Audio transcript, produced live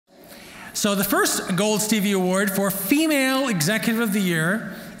So the first Gold Stevie Award for Female Executive of the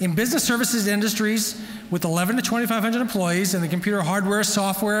Year in business services industries with 11 to 2,500 employees in the computer hardware,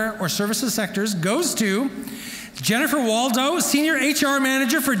 software, or services sectors goes to Jennifer Waldo, Senior HR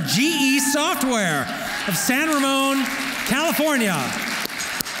Manager for GE Software of San Ramon, California.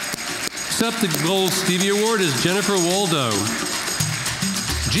 Accept the Gold Stevie Award is Jennifer Waldo.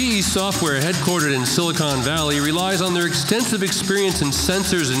 GE Software, headquartered in Silicon Valley, relies on their extensive experience in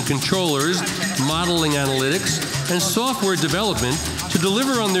sensors and controllers, modeling analytics, and software development to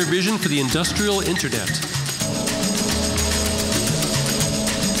deliver on their vision for the industrial internet.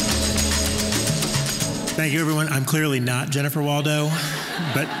 Thank you, everyone. I'm clearly not Jennifer Waldo,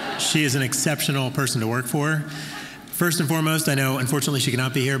 but she is an exceptional person to work for. First and foremost, I know, unfortunately, she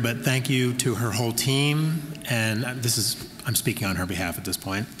cannot be here, but thank you to her whole team, and I'm speaking on her behalf at this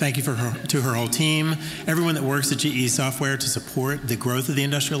point. Thank you to her whole team, everyone that works at GE Software to support the growth of the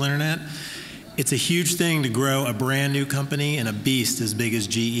industrial internet. It's a huge thing to grow a brand new company and a beast as big as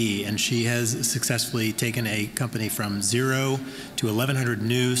GE, and she has successfully taken a company from 0 to 1,100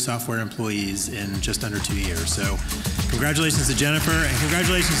 new software employees in just under 2 years. So congratulations to Jennifer, and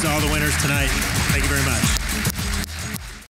congratulations to all the winners tonight. Thank you very much.